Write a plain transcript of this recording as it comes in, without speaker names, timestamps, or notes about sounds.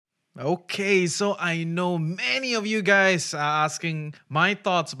Okay, so I know many of you guys are asking my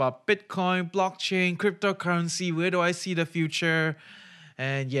thoughts about Bitcoin, blockchain, cryptocurrency. Where do I see the future?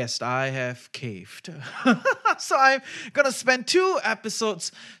 And yes, I have caved. So I'm gonna spend two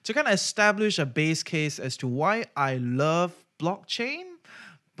episodes to kind of establish a base case as to why I love blockchain.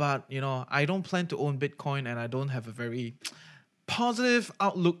 But I don't plan to own Bitcoin and I don't have a very positive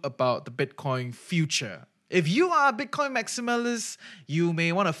outlook about the Bitcoin future. If you are a Bitcoin maximalist, you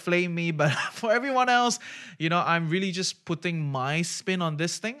may want to flame me, but for everyone else, I'm really just putting my spin on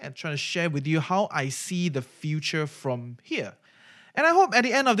this thing and trying to share with you how I see the future from here. And I hope at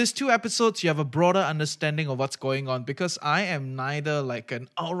the end of these two episodes, you have a broader understanding of what's going on because I am neither like an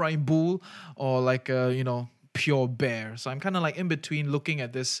outright bull or like a, pure bear. So I'm kind of like in between looking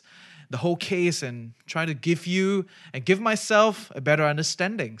at the whole case and try to give you and give myself a better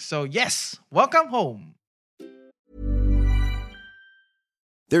understanding. So yes, welcome home.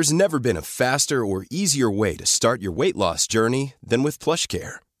 There's never been a faster or easier way to start your weight loss journey than with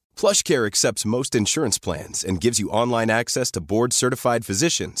PlushCare. PlushCare accepts most insurance plans and gives you online access to board-certified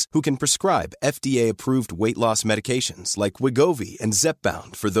physicians who can prescribe FDA-approved weight loss medications like Wegovy and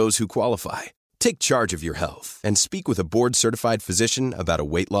Zepbound for those who qualify. Take charge of your health and speak with a board-certified physician about a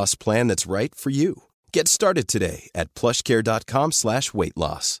weight loss plan that's right for you. Get started today at plushcare.com/weight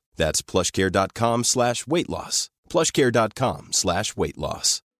loss. That's plushcare.com/weight loss. plushcare.com/weight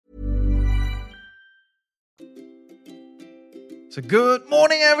loss. So good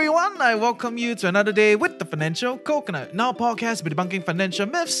morning, everyone. I welcome you to another day with the Financial Coconut. Now, podcast with debunking financial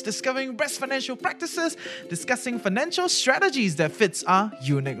myths, discovering best financial practices, discussing financial strategies that fits our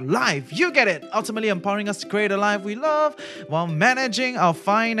unique life. You get it. Ultimately, empowering us to create a life we love while managing our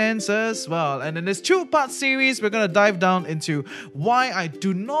finances well. And in this two-part series, we're gonna dive down into why I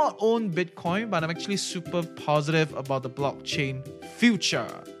do not own Bitcoin, but I'm actually super positive about the blockchain future.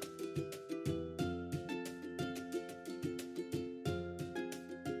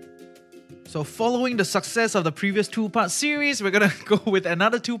 So following the success of the previous two-part series, we're going to go with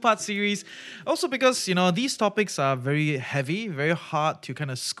another two-part series. Also because, these topics are very heavy, very hard to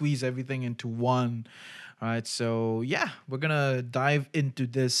kind of squeeze everything into one. Right, so yeah, we're gonna dive into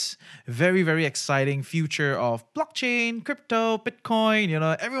this very, very exciting future of blockchain, crypto, Bitcoin.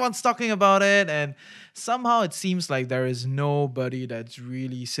 Everyone's talking about it, and somehow it seems like there is nobody that's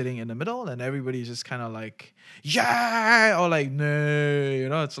really sitting in the middle, and everybody's just kind of like, yeah, or like,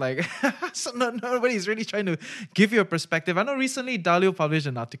 no, it's like, so nobody's really trying to give you a perspective. I know recently Dalio published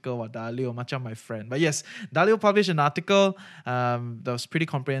an article, Dalio, macam my friend. But yes, Dalio published an article that was pretty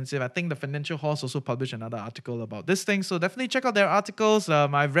comprehensive. I think the Financial Horse also published another article about this thing, so definitely check out their articles.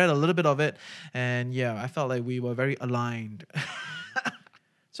 I've read a little bit of it, and yeah, I felt like we were very aligned.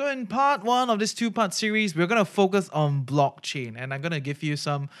 So in part one of this two-part series, we're going to focus on blockchain, and I'm going to give you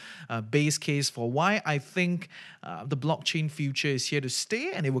some base case for why I think the blockchain future is here to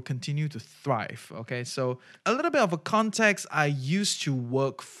stay and it will continue to thrive. Okay, so a little bit of a context. I used to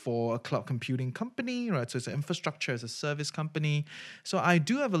work for a cloud computing company, right? So it's an infrastructure as a service company. So I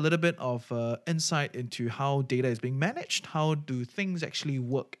do have a little bit of insight into how data is being managed. How do things actually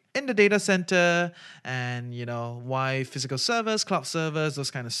work in the data center, and why physical servers, cloud servers, those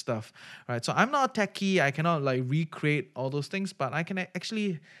kind of stuff, right? So I'm not a techie, I cannot like recreate all those things, but I can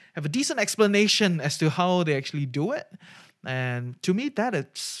actually have a decent explanation as to how they actually do it. And to me, that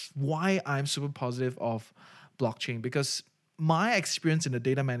is why I'm super positive of blockchain, because my experience in the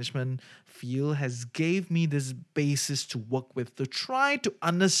data management field has gave me this basis to work with, to try to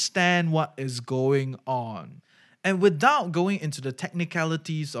understand what is going on. And without going into the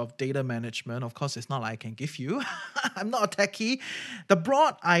technicalities of data management, of course, it's not like I can give you. I'm not a techie. The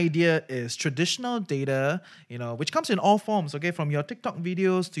broad idea is traditional data, which comes in all forms, okay? From your TikTok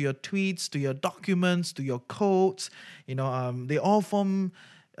videos to your tweets to your documents to your codes, they all form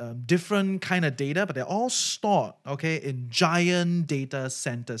different kind of data, but they're all stored, okay, in giant data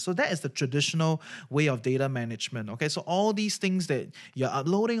centers. So that is the traditional way of data management, okay? So all these things that you're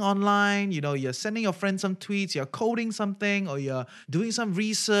uploading online, you're sending your friends some tweets, you're coding something, or you're doing some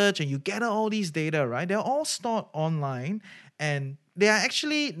research, and you gather all these data, right? They're all stored online, and they are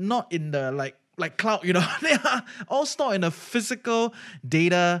actually not in the like cloud, they are all stored in a physical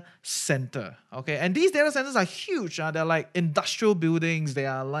data center, okay? And these data centers are huge. They're like industrial buildings. They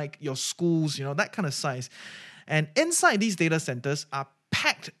are like your schools, that kind of size. And inside these data centers are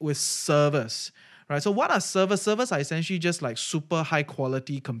packed with servers, right? So what are servers? Servers are essentially just like super high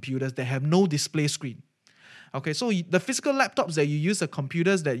quality computers that have no display screen. Okay, so the physical laptops that you use, the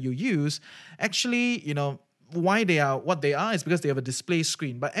computers that you use, actually, why they are what they are is because they have a display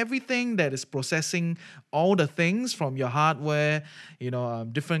screen. But everything that is processing all the things from your hardware,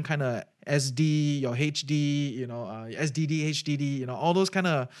 different kind of SD, your HD, SDD, HDD, all those kind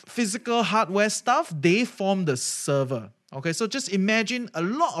of physical hardware stuff, they form the server. Okay, so just imagine a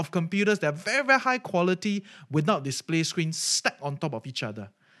lot of computers that are very, very high quality without display screens stacked on top of each other.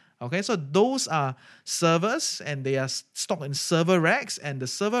 Okay, so those are servers and they are stocked in server racks, and the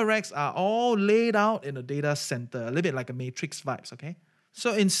server racks are all laid out in a data center, a little bit like a matrix vibes, okay?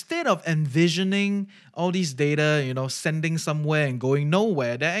 So instead of envisioning all these data, sending somewhere and going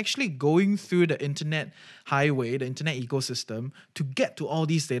nowhere, they're actually going through the internet highway, the internet ecosystem, to get to all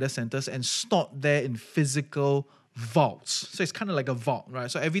these data centers and stored there in physical vaults. So it's kind of like a vault,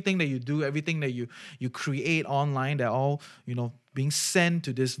 right? So everything that you do, everything that you create online, they're all, being sent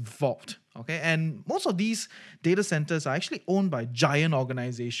to this vault. Okay, and most of these data centers are actually owned by giant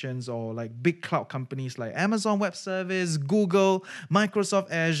organizations or like big cloud companies like Amazon Web Service, Google, Microsoft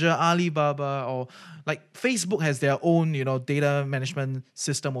Azure, Alibaba, or like Facebook has their own, data management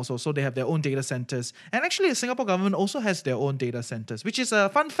system also. So they have their own data centers. And actually the Singapore government also has their own data centers, which is a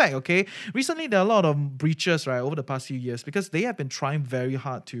fun fact, okay? Recently there are a lot of breaches, right, over the past few years because they have been trying very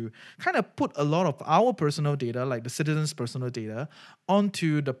hard to kind of put a lot of our personal data, like the citizens' personal data,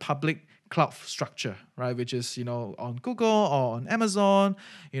 onto the public cloud structure, right? Which is, on Google or on Amazon,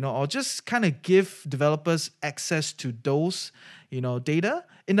 or just kind of give developers access to those, data.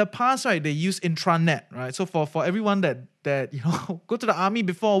 In the past, right, they use intranet, right? So for everyone that go to the army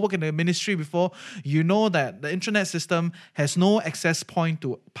before, work in the ministry before, that the intranet system has no access point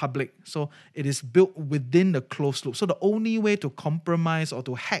to public. So it is built within the closed loop. So the only way to compromise or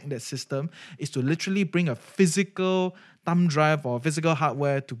to hack that system is to literally bring a physical thumb drive or physical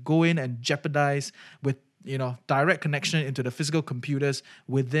hardware to go in and jeopardize with direct connection into the physical computers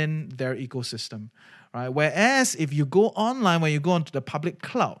within their ecosystem, right? Whereas if you go online, when you go onto the public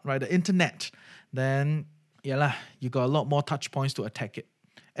cloud, right, the internet, then you got a lot more touch points to attack it.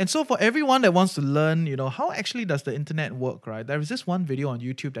 And so for everyone that wants to learn, how actually does the internet work, right? There is this one video on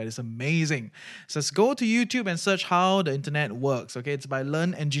YouTube that is amazing. So let's go to YouTube and search how the internet works, okay? It's by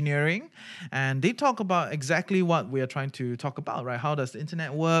Learn Engineering. And they talk about exactly what we are trying to talk about, right? How does the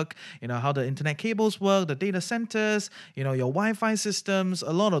internet work? How the internet cables work, the data centers, your Wi-Fi systems,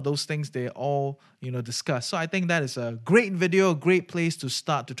 a lot of those things they all, discuss. So I think that is a great video, a great place to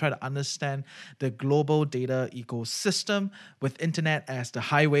start to try to understand the global data ecosystem with internet as the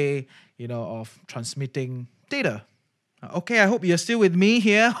highway, of transmitting data. Okay, I hope you're still with me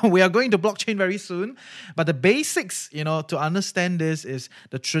here. We are going to blockchain very soon. But the basics, to understand this is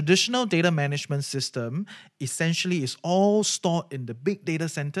the traditional data management system essentially is all stored in the big data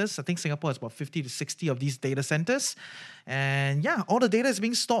centers. I think Singapore has about 50 to 60 of these data centers. And all the data is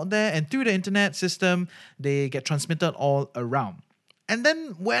being stored there, and through the internet system, they get transmitted all around. And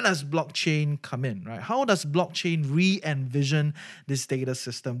then where does blockchain come in, right? How does blockchain re-envision this data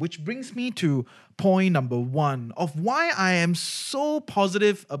system? Which brings me to point number one of why I am so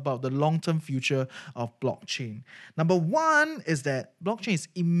positive about the long-term future of blockchain. Number one is that blockchain is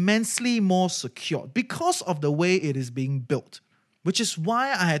immensely more secure because of the way it is being built. Which is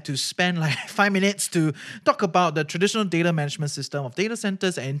why I had to spend like 5 minutes to talk about the traditional data management system of data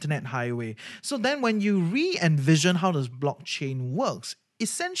centers and internet highway. So then when you re-envision how does blockchain works,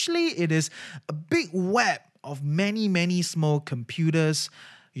 essentially it is a big web of many, many small computers,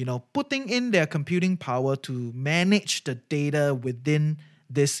 putting in their computing power to manage the data within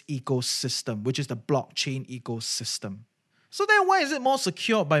this ecosystem, which is the blockchain ecosystem. So then why is it more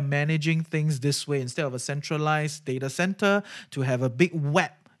secure by managing things this way instead of a centralized data center to have a big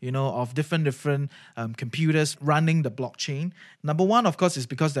web, of different computers running the blockchain? Number one, of course, is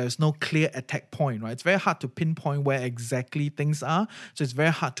because there is no clear attack point, right? It's very hard to pinpoint where exactly things are. So it's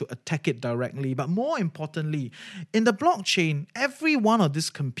very hard to attack it directly. But more importantly, in the blockchain, every one of this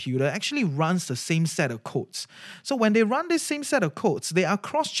computer actually runs the same set of codes. So when they run this same set of codes, they are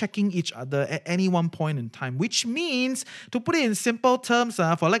cross-checking each other at any one point in time, which means, to put it in simple terms,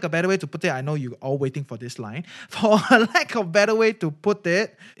 for lack of a better way to put it, I know you're all waiting for this line. For a lack of a better way to put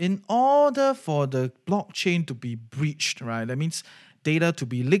it, in order for the blockchain to be breached, right? That means data to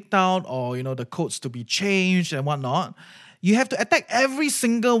be leaked out or, the codes to be changed and whatnot. You have to attack every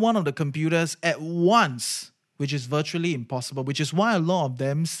single one of the computers at once, which is virtually impossible, which is why a lot of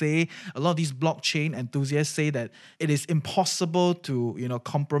these blockchain enthusiasts say that it is impossible to,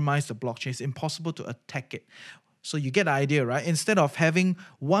 compromise the blockchain. It's impossible to attack it. So you get the idea, right? Instead of having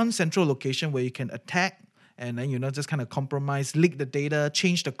one central location where you can attack and then, just kind of compromise, leak the data,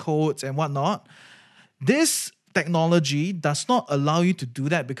 change the codes and whatnot, this technology does not allow you to do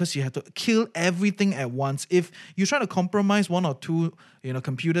that because you have to kill everything at once. If you try to compromise one or two,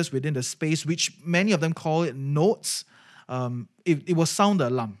 computers within the space, which many of them call it nodes, it will sound the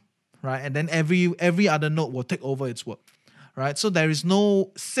alarm, right? And then every other node will take over its work, right? So there is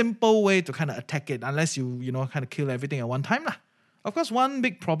no simple way to kind of attack it unless you kind of kill everything at one time lah. Of course, one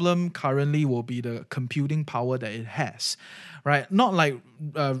big problem currently will be the computing power that it has, right? Not like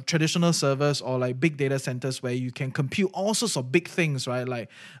traditional servers or like big data centers where you can compute all sorts of big things, right?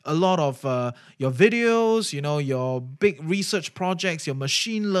 Like a lot of your videos, your big research projects, your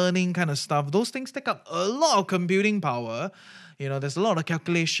machine learning kind of stuff. Those things take up a lot of computing power. There's a lot of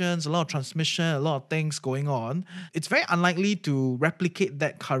calculations, a lot of transmission, a lot of things going on. It's very unlikely to replicate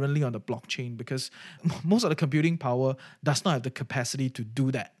that currently on the blockchain because most of the computing power does not have the capacity to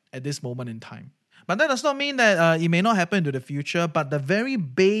do that at this moment in time. But that does not mean that it may not happen into the future, but the very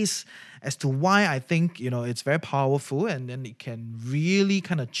base as to why I think, it's very powerful and then it can really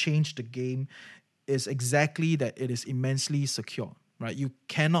kind of change the game is exactly that it is immensely secure. Right? You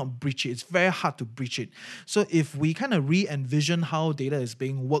cannot breach it. It's very hard to breach it. So if we kind of re-envision how data is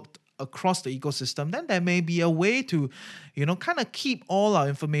being worked across the ecosystem, then there may be a way to, kind of keep all our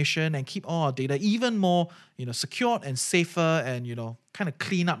information and keep all our data even more, secured and safer and, kind of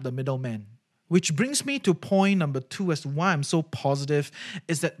clean up the middleman. Which brings me to point number 2 as to why I'm so positive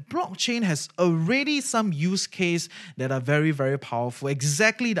is that blockchain has already some use case that are very, very powerful.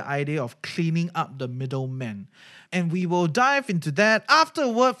 Exactly the idea of cleaning up the middleman. And we will dive into that after a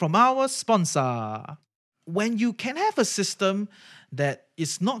word from our sponsor. When you can have a system that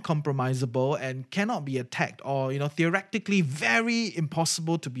is not compromisable and cannot be attacked or, theoretically very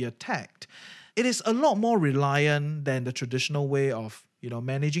impossible to be attacked, it is a lot more reliant than the traditional way of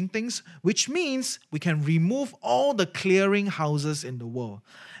managing things, which means we can remove all the clearing houses in the world.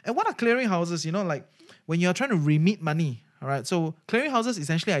 And what are clearing houses? Like when you're trying to remit money, all right? So clearing houses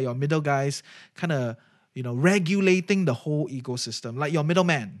essentially are your middle guys kind of regulating the whole ecosystem, like your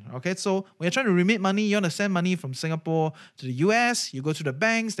middleman, okay? So when you're trying to remit money, you want to send money from Singapore to the US, you go to the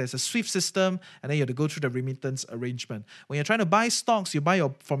banks, there's a SWIFT system, and then you have to go through the remittance arrangement. When you're trying to buy stocks, you buy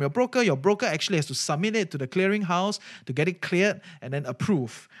from your broker actually has to submit it to the clearing house to get it cleared and then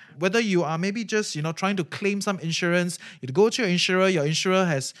approve. Whether you are maybe just, trying to claim some insurance, you go to your insurer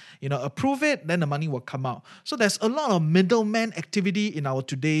has, approved it, then the money will come out. So there's a lot of middleman activity in our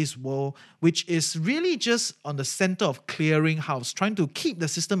today's world, which is really just on the center of clearing house, trying to keep the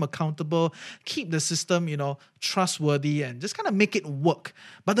system accountable, keep the system, trustworthy and just kind of make it work.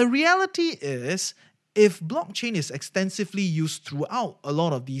 But the reality is, if blockchain is extensively used throughout a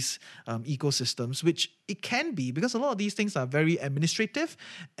lot of these ecosystems, which it can be because a lot of these things are very administrative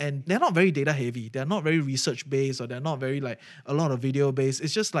and they're not very data heavy. They're not very research based or they're not very like a lot of video based.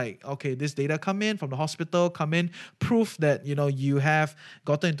 It's just like, okay, this data come in from the hospital, proof that, you have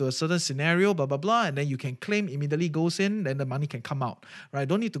gotten into a certain scenario, blah, blah, blah. And then you can claim immediately goes in, then the money can come out, right?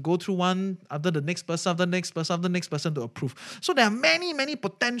 Don't need to go through one after the next person, after the next person, after the next person to approve. So there are many, many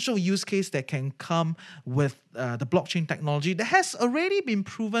potential use cases that can come with the blockchain technology that has already been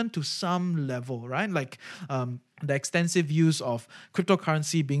proven to some level, right? Like the extensive use of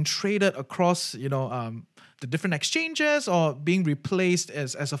cryptocurrency being traded across, the different exchanges or being replaced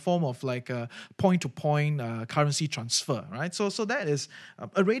as a form of like a point-to-point currency transfer, right? So that is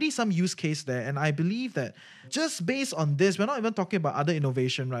already some use case there. And I believe that just based on this, we're not even talking about other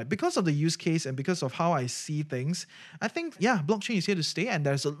innovation, right? Because of the use case and because of how I see things, I think, blockchain is here to stay and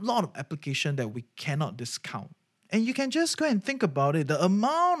there's a lot of application that we cannot discount. And you can just go and think about it. The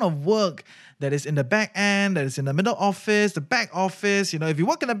amount of work that is in the back end, that is in the middle office, the back office. If you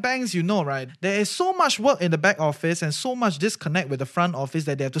work in the banks, right? There is so much work in the back office and so much disconnect with the front office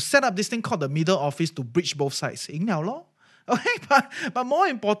that they have to set up this thing called the middle office to bridge both sides. Okay, but more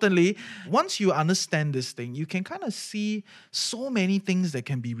importantly, once you understand this thing, you can kind of see so many things that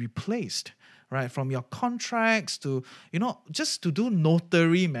can be replaced. Right, from your contracts to, just to do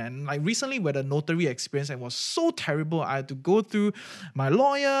notary, man. Like recently with a notary experience, it was so terrible. I had to go through my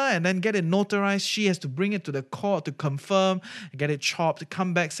lawyer and then get it notarized. She has to bring it to the court to confirm, get it chopped,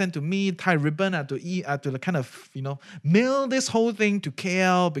 come back, sent to me, tie ribbon. I had to kind of, mail this whole thing to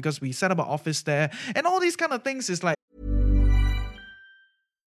KL because we set up an office there. And all these kind of things is like.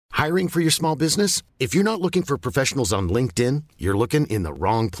 Hiring for your small business? If you're not looking for professionals on LinkedIn, you're looking in the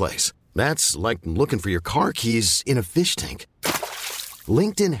wrong place. That's like looking for your car keys in a fish tank.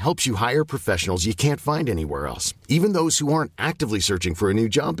 LinkedIn helps you hire professionals you can't find anywhere else, even those who aren't actively searching for a new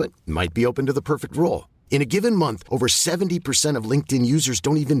job but might be open to the perfect role. In a given month, over 70% of LinkedIn users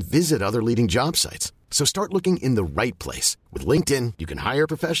don't even visit other leading job sites. So start looking in the right place. With LinkedIn, you can hire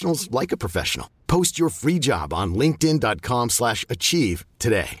professionals like a professional. Post your free job on linkedin.com/achieve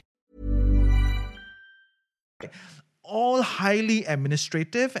today. All highly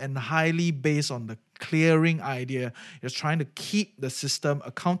administrative and highly based on the clearing idea. It's trying to keep the system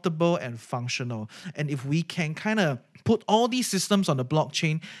accountable and functional. And if we can kind of put all these systems on the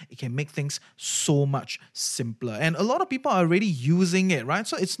blockchain, it can make things so much simpler. And a lot of people are already using it, right?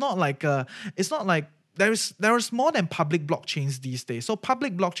 So it's not like there's more than public blockchains these days. So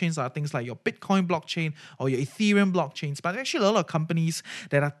public blockchains are things like your Bitcoin blockchain or your Ethereum blockchains, but actually a lot of companies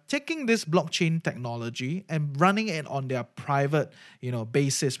that are taking this blockchain technology and running it on their private,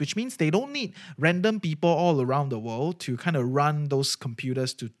 basis, which means they don't need random people all around the world to kind of run those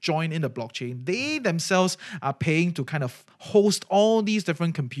computers to join in the blockchain. They themselves are paying to kind of host all these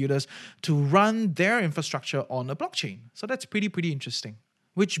different computers to run their infrastructure on a blockchain. So that's pretty interesting.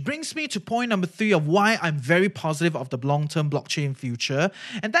 Which brings me to point number 3 of why I'm very positive of the long-term blockchain future.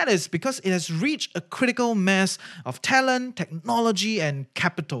 And that is because it has reached a critical mass of talent, technology, and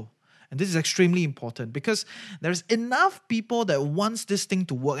capital. And this is extremely important because there's enough people that wants this thing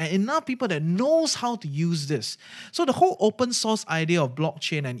to work and enough people that knows how to use this. So the whole open source idea of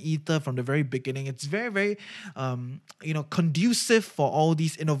blockchain and Ether from the very beginning, it's very, conducive for all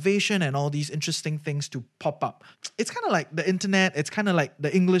these innovation and all these interesting things to pop up. It's kind of like the internet. It's kind of like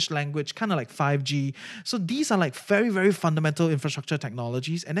the English language, kind of like 5G. So these are like very my infrastructure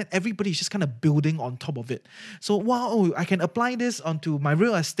technologies, and then everybody's just kind of building on top of it. So wow, I can apply this onto my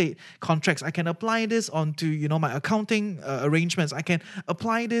real estate contracts. I can apply this onto, my accounting arrangements. I can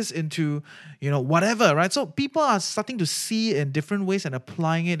apply this into, whatever, right? So people are starting to see it in different ways and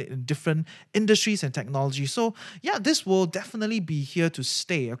applying it in different industries and technology. So yeah, this will definitely be here to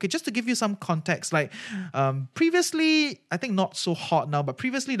stay. Okay, just to give you some context, like previously, I think not so hot now, but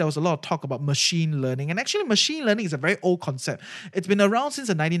previously there was a lot of talk about machine learning. And actually machine learning is a very old concept. It's been around since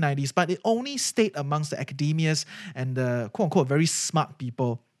the 1990s, but it only stayed amongst the academias and the quote-unquote very smart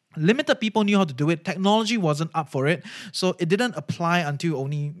people. Limited people knew how to do it. Technology wasn't up for it. So it didn't apply until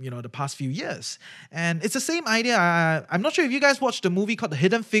only, the past few years. And it's the same idea. I'm not sure if you guys watched the movie called The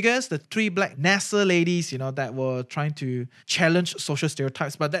Hidden Figures, the 3 black NASA ladies, that were trying to challenge social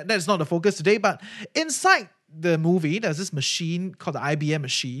stereotypes. But that's not the focus today. But inside the movie, there's this machine called the IBM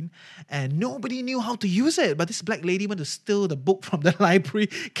machine, and nobody knew how to use it. But this black lady went to steal the book from the library,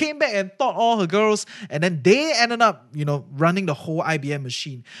 came back and taught all her girls, and then they ended up, running the whole IBM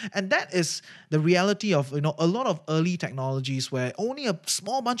machine. And that is the reality of, a lot of early technologies where only a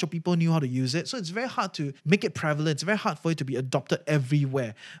small bunch of people knew how to use it. So it's very hard to make it prevalent. It's very hard for it to be adopted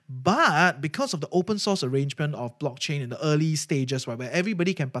everywhere. But because of the open source arrangement of blockchain in the early stages, right, where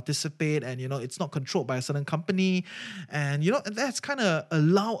everybody can participate and, it's not controlled by a certain company, and that's kind of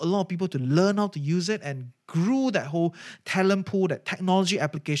allow a lot of people to learn how to use it and grew that whole talent pool, that technology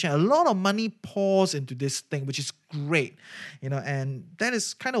application. A lot of money pours into this thing, which is great, and that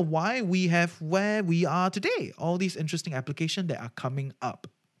is kind of why we have where we are today, all these interesting applications that are coming up.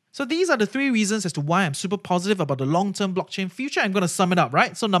 So these are the 3 reasons as to why I'm super positive about the long-term blockchain future. I'm going to sum it up,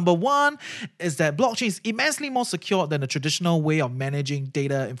 right? So number 1 is that blockchain is immensely more secure than the traditional way of managing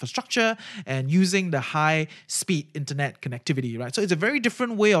data infrastructure and using the high-speed internet connectivity, right? So it's a very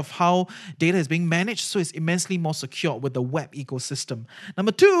different way of how data is being managed, so it's immensely more secure with the web ecosystem.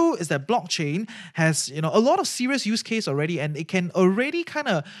 Number 2 is that blockchain has, a lot of serious use case already, and it can already kind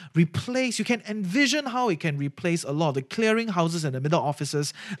of replace, you can envision how it can replace a lot of the clearing houses and the middle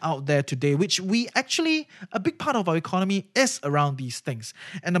offices out there today, which we actually, a big part of our economy is around these things.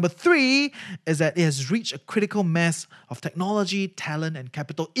 And number 3 is that it has reached a critical mass of technology, talent, and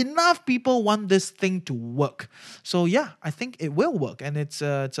capital. Enough people want this thing to work. So yeah, I think it will work, and it's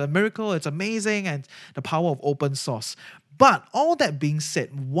a miracle, it's amazing, and the power of open source. But all that being said,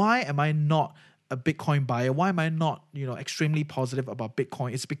 why am I not a Bitcoin buyer? Why am I not, extremely positive about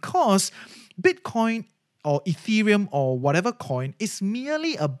Bitcoin? It's because Bitcoin or Ethereum or whatever coin is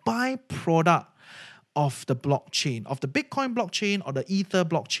merely a byproduct of the blockchain, of the Bitcoin blockchain or the Ether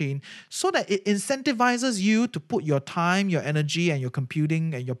blockchain, so that it incentivizes you to put your time, your energy, and your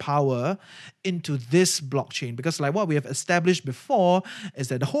computing and your power into this blockchain. Because like what we have established before is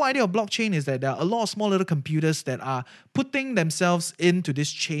that the whole idea of blockchain is that there are a lot of small little computers that are putting themselves into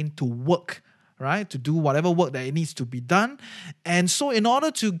this chain to work, right? To do whatever work that it needs to be done. And so in order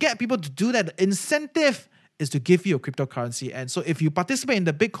to get people to do that, the incentive is to give you a cryptocurrency. And so if you participate in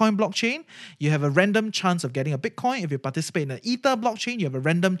the Bitcoin blockchain, you have a random chance of getting a Bitcoin. If you participate in the Ether blockchain, you have a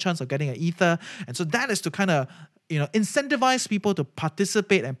random chance of getting an Ether. And so that is to kind of incentivize people to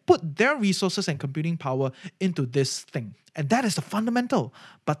participate and put their resources and computing power into this thing. And that is the fundamental.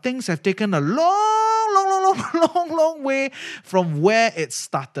 But things have taken a long way from where it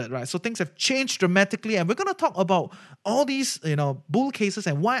started, right? So things have changed dramatically, and we're going to talk about all these, bull cases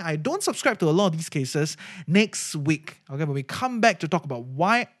and why I don't subscribe to a lot of these cases next week. Okay, when we come back to talk about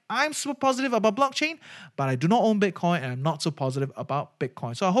why I'm super positive about blockchain, but I do not own Bitcoin and I'm not so positive about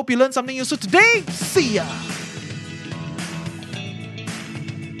Bitcoin. So I hope you learned something useful today. See ya!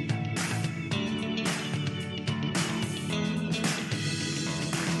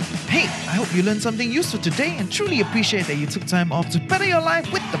 Hey, I hope you learned something useful today and truly appreciate that you took time off to better your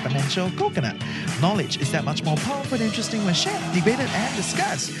life with the Financial Coconut. Knowledge is that much more powerful and interesting when shared, debated, and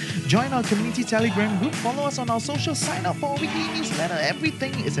discussed. Join our community Telegram group, follow us on our socials, sign up for our weekly newsletter.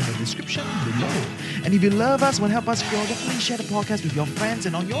 Everything is in the description below. And if you love us, want to help us grow, definitely share the podcast with your friends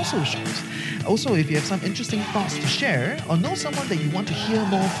and on your socials. Also, if you have some interesting thoughts to share or know someone that you want to hear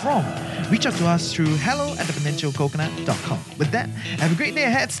more from, reach out to us through hello@thefinancialcoconut.com. With that, have a great day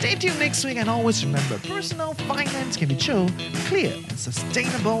ahead. Stay tuned next week, and always remember, personal finance can be chill, clear, and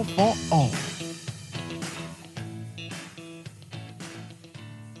sustainable for all.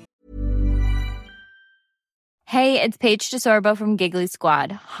 Hey, it's Paige DeSorbo from Giggly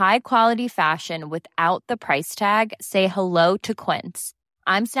Squad. High quality fashion without the price tag. Say hello to Quince.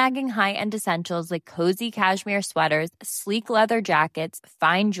 I'm snagging high-end essentials like cozy cashmere sweaters, sleek leather jackets,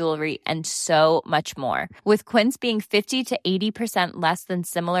 fine jewelry, and so much more. With Quince being 50 to 80% less than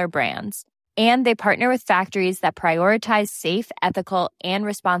similar brands. And they partner with factories that prioritize safe, ethical, and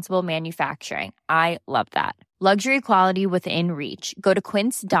responsible manufacturing. I love that. Luxury quality within reach. Go to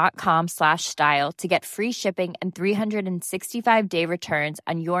quince.com/style to get free shipping and 365-day returns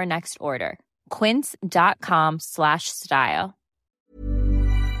on your next order. Quince.com/style.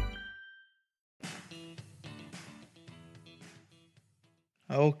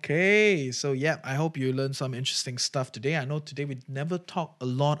 Okay, so I hope you learned some interesting stuff today. I know today we never talk a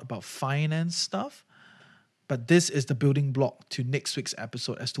lot about finance stuff, but this is the building block to next week's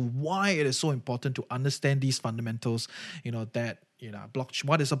episode as to why it is so important to understand these fundamentals, blockchain,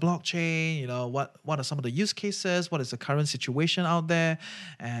 what is a blockchain, what are some of the use cases, what is the current situation out there.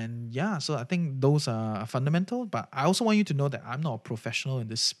 And so I think those are fundamental, but I also want you to know that I'm not a professional in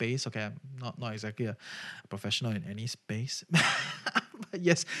this space. Okay, I'm not exactly a professional in any space. But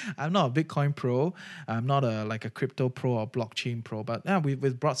yes, I'm not a Bitcoin pro. I'm not a crypto pro or blockchain pro. But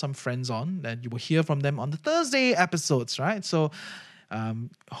we've brought some friends on, and you will hear from them on the Thursday episodes, right? So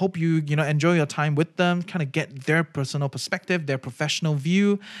hope you enjoy your time with them, kind of get their personal perspective, their professional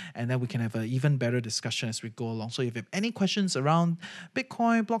view, and then we can have an even better discussion as we go along. So if you have any questions around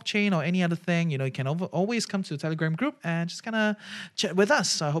Bitcoin, blockchain, or any other thing, you can always come to the Telegram group and just kind of chat with us.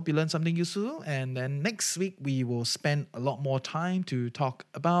 So I hope you learned something useful, and then next week we will spend a lot more time to talk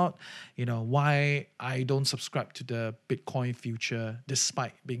about why I don't subscribe to the Bitcoin future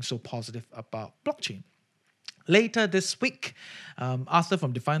despite being so positive about blockchain. Later this week, Arthur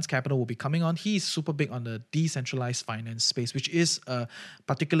from Defiance Capital will be coming on. He's super big on the decentralized finance space, which is a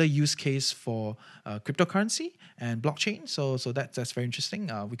particular use case for cryptocurrency and blockchain. So that's very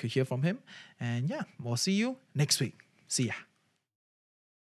interesting. We could hear from him. And we'll see you next week. See ya.